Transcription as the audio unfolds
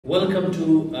Welcome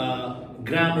to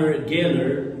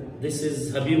Grammar.Galore. This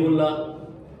is Habibullah,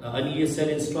 an ESL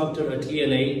instructor at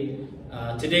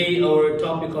ELA. Today our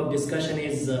topic of discussion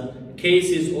is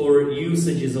cases or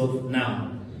usages of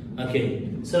noun. Okay,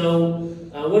 so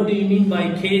what do you mean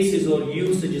by cases or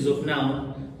usages of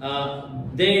noun?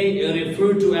 They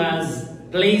refer to as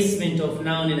placement of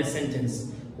noun in a sentence,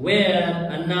 where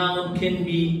a noun can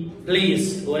be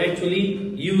placed or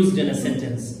actually used in a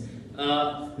sentence.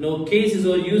 No cases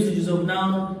or usages of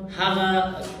noun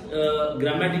haga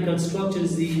grammatical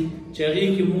structures the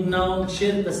chagi ki mum noun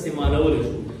sher istimal awal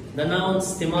the noun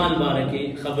istimal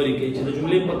barake khabari ke the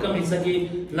jumle pakam hissa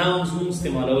ke nouns mum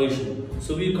istimal awal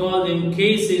so we call them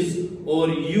cases or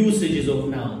usages of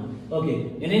noun. Okay,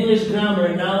 in English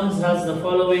grammar, nouns has the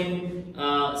following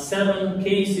 7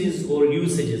 cases or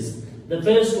usages. The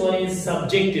first one is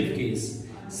subjective case.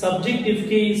 Subjective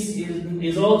case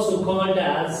is also called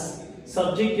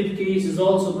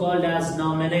as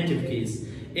nominative case.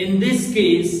 In this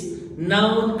case,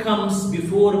 noun comes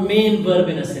before main verb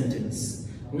in a sentence.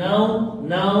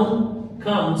 Noun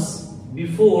comes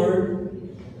before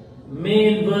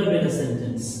main verb in a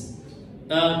sentence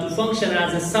to function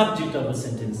as a subject of a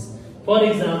sentence. For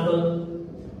example,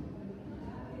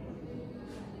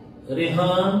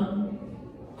 Rehan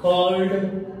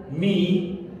called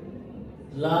me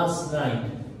last night.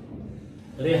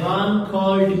 Rehan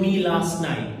called me last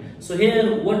night. So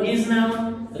here, what is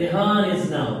noun? Rehan is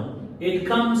noun. It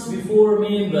comes before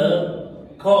main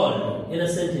verb called in a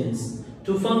sentence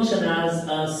to function as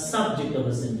a subject of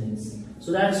a sentence.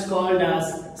 So that's called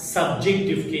as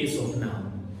subjective case of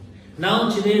noun. Now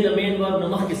today the main verb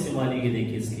namak istemali ke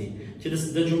dekhiye iske.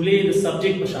 The jumle the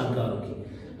subject pashan karo ki.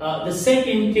 The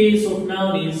second case of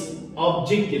noun is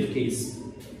objective case.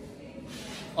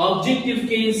 Objective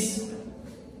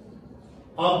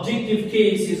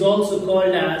case is also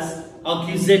called as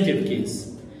accusative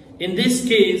case. In this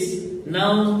case,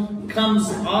 noun comes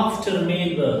after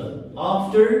main verb.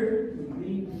 After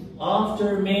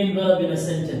main verb in a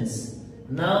sentence.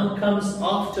 Noun comes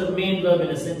after main verb in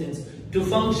a sentence to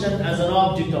function as an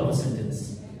object of a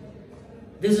sentence.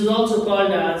 This is also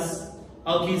called as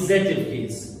accusative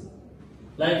case.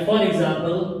 Like for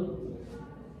example,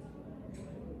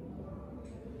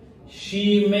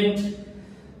 she met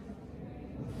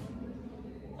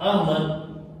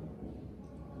Ahmad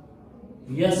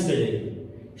yesterday.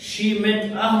 She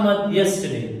met Ahmad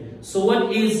yesterday. So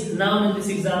what is noun in this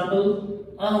example?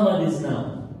 Ahmad is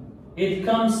noun. It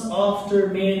comes after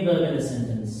main verb in a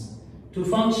sentence to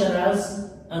function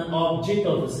as an object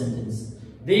of the sentence.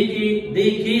 They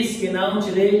case ke noun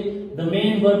chile the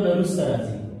main verb na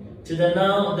rustarazi. To the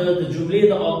noun the jumle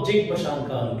the object pashan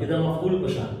karu ke the maf'ul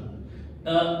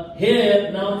pashan.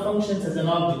 Here noun functions as an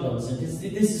object of a sentence.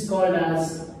 This is called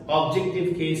as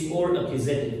objective case or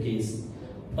accusative case.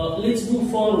 Let's move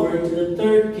forward to the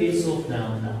third case of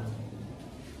noun now.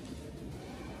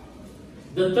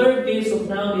 The third case of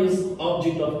noun is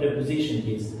object of preposition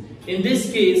case. In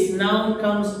this case, noun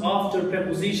comes after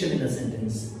preposition in a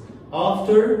sentence.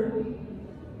 After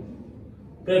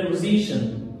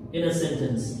preposition in a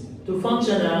sentence to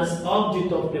function as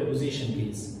object of preposition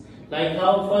case. Like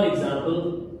how, for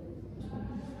example,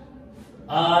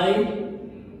 I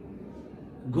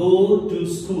go to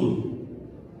school.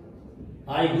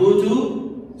 I go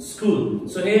to school.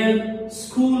 So here,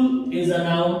 school is a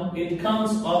noun. It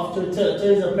comes after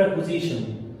there is a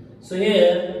preposition. So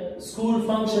here, school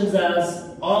functions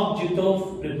as object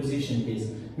of preposition case.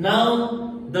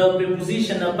 Now, the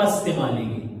preposition the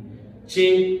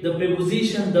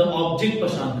preposition the object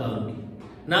pashan karogi.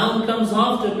 Noun comes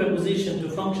after preposition to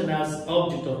function as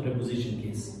object of preposition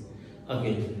case.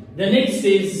 Okay. The next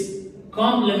is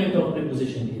complement of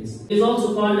preposition case. It is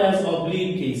also called as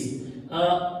oblique case.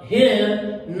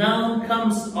 Here, noun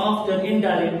comes after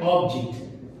indirect object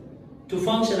to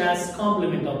function as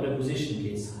complement of preposition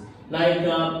case. Like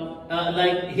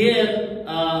here,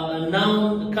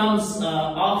 noun comes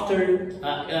after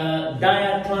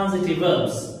diatransitive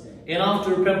verbs and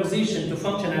after preposition to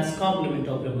function as complement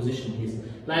of preposition case.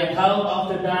 Like how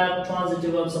after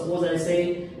diatransitive verbs, suppose I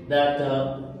say that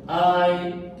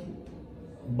I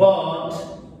bought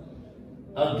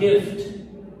a gift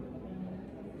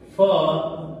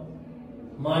for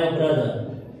my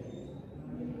brother.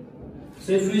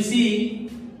 So if we see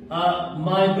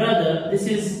my brother, this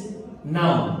is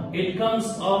noun. It comes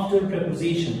after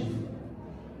preposition.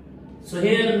 So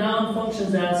here noun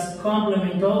functions as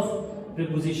complement of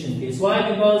preposition case.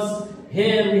 Why? Because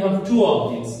here we have two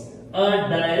objects, a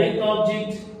direct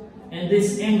object and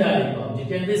this indirect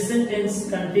object, and this sentence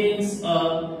contains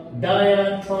a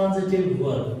diatransitive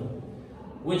verb.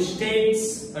 which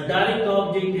takes a direct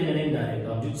object and an indirect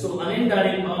object. So an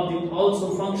indirect object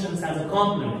also functions as a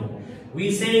complement.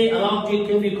 We say an object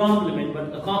can be a complement,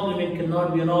 but a complement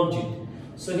cannot be an object.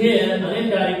 So here an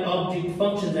indirect object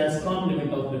functions as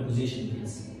complement of preposition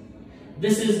case.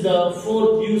 This is the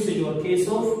fourth usage or case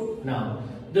of noun.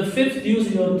 The fifth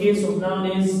usage or case of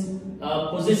noun is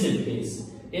possessive case.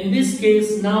 In this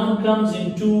case, noun comes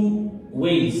in two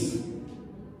ways.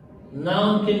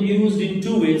 Noun can be used in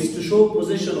two ways to show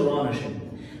possession or ownership.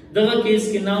 دغه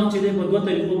case کې noun چې په دوه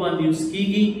طریقو باندې یوز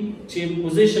کیږي چې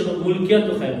possession or ملکیت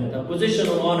خو خیمه possession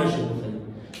or ownership خو.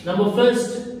 Number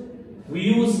first, we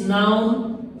use noun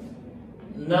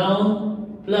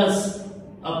plus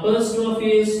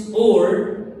apostrophes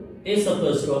or s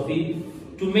apostrophe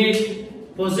to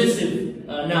make possessive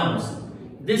nouns.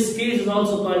 This case is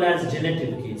also called as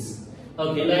genitive case.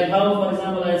 Okay, like how, for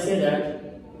example, I say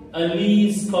that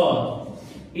Ali's car.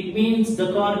 It means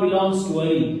the car belongs to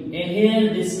Ali. And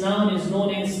here this noun is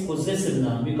known as possessive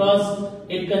noun because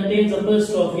it contains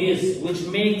apostrophes, which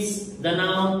makes the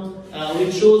noun,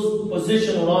 which shows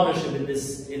possession or ownership in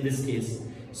this case.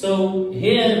 So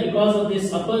here, because of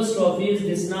this apostrophes,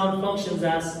 this noun functions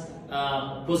as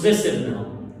possessive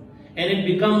noun. And it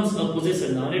becomes a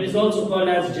possessive noun. It is also called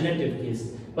as genitive case.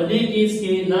 But in this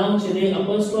case, noun chile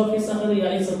apostrophe sahara ya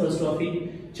is apostrophe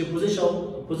che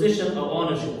position of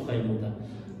ownership khaymuta.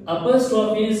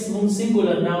 Apostrophes mun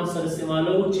singular noun sar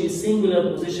istimalo che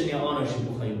singular position ya ownership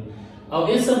khaym. Aw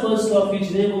is apostrophe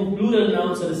che mun plural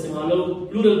noun sar istimalo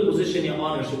plural position ya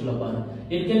ownership lapana.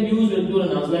 It can be used with plural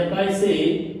nouns. Like I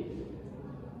say,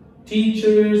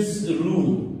 teacher's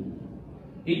room.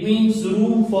 It means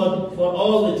room for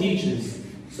all the teachers.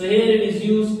 So here it is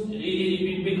used,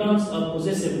 it becomes a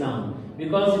possessive noun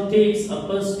because it takes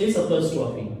its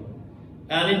apostrophe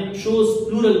and it shows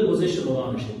plural possession or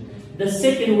ownership. The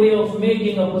second way of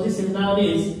making a possessive noun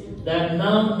is that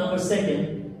noun number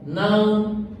second,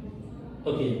 noun,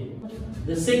 okay.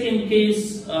 The second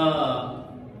case,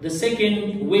 the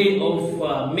second way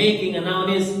of making a noun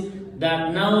is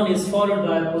that noun is followed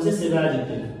by a possessive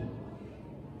adjective.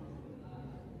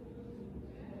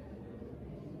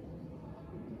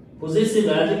 Possessive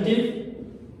adjective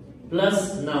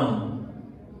plus noun.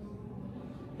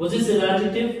 Possessive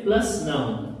adjective plus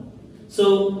noun.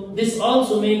 So this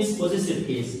also makes possessive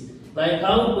case. Like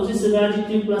how possessive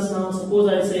adjective plus noun. Suppose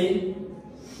I say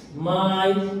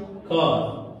my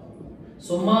car.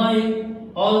 So my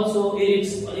also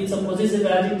it's a possessive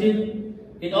adjective.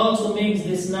 It also makes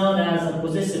this noun as a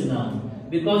possessive noun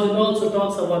because it also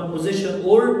talks about possession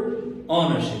or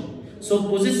ownership. So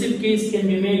possessive case can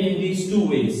be made in these two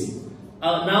ways.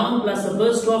 A noun plus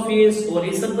apostrophes or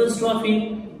is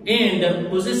apostrophe and a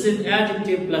possessive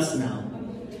adjective plus noun.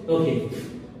 Okay.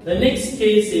 The next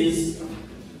case is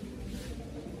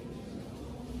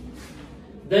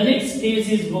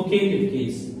vocative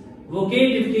case.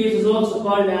 Vocative case is also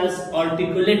called as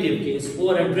articulative case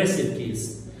or addressive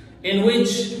case, in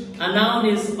which a noun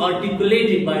is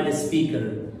articulated by the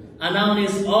speaker. A noun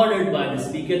is ordered by the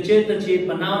speaker. Cheta che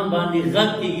noun bandi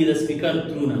ghad ki the speaker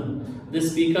truna. The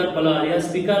speaker pala ya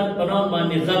speaker noun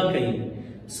bandi ghad kai.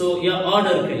 So ya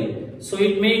order kai. So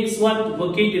it makes what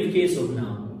vocative case of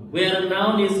noun, where a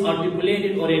noun is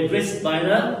articulated or addressed by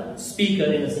the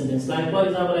speaker in a sentence. Like for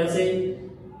example, I say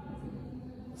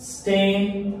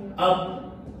stand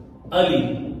up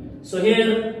Ali. So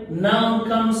here noun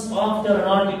comes after an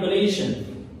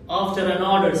articulation, after an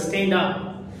order, stand up.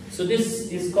 So this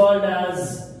is called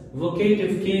as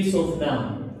vocative case of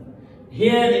noun.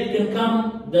 Here it can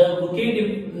come, the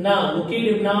vocative noun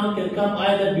can come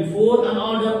either before an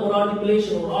order or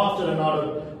articulation or after an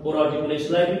order or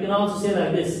articulation. Like we can also say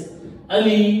like this,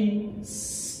 Ali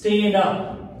stand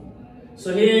up.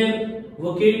 So here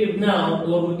vocative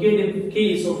noun or vocative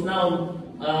case of noun,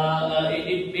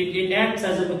 it acts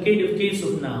as a vocative case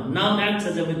of noun. Noun acts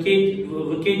as a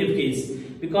vocative case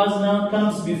because noun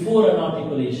comes before an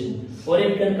articulation or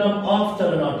it can come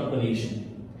after an articulation.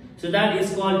 So that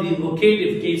is called the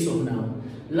vocative case of noun.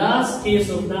 Last case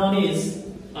of noun is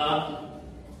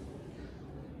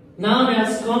noun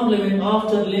as complement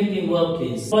after linking verb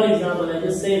case. For example, I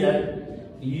just say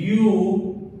that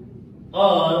you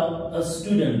are a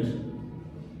student.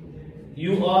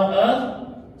 You are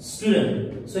a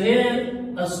student. So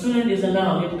here a student is a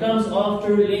noun. It comes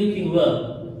after linking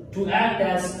verb to act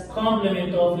as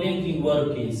complement of linking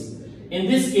verb case. In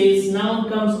this case, noun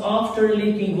comes after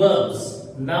linking verbs.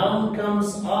 Noun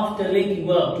comes after linking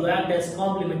verb to act as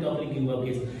complement of linking verb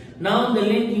case. Noun the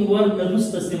linking verb na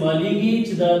rust istemali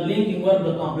to the linking verb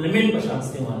the complement pashan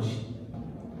istemali.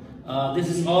 This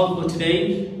is all for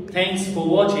today. Thanks for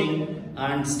watching.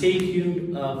 and stay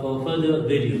tuned for further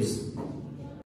videos.